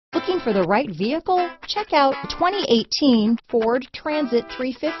Looking for the right vehicle? Check out 2018 Ford Transit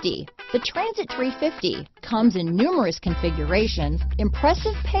 350. The Transit 350 comes in numerous configurations,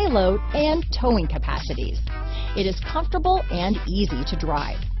 impressive payload, and towing capacities. It is comfortable and easy to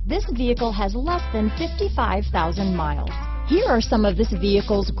drive. This vehicle has less than 55,000 miles. Here are some of this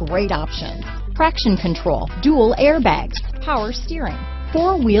vehicle's great options: traction control, dual airbags, power steering,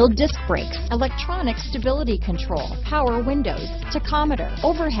 four-wheel disc brakes, electronic stability control, power windows, tachometer,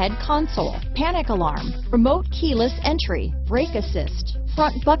 overhead console, panic alarm, remote keyless entry, brake assist,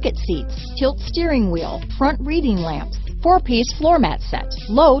 front bucket seats, tilt steering wheel, front reading lamps, four-piece floor mat set,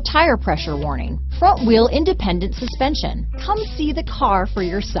 low tire pressure warning, front wheel independent suspension. Come see the car for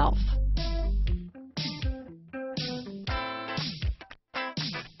yourself.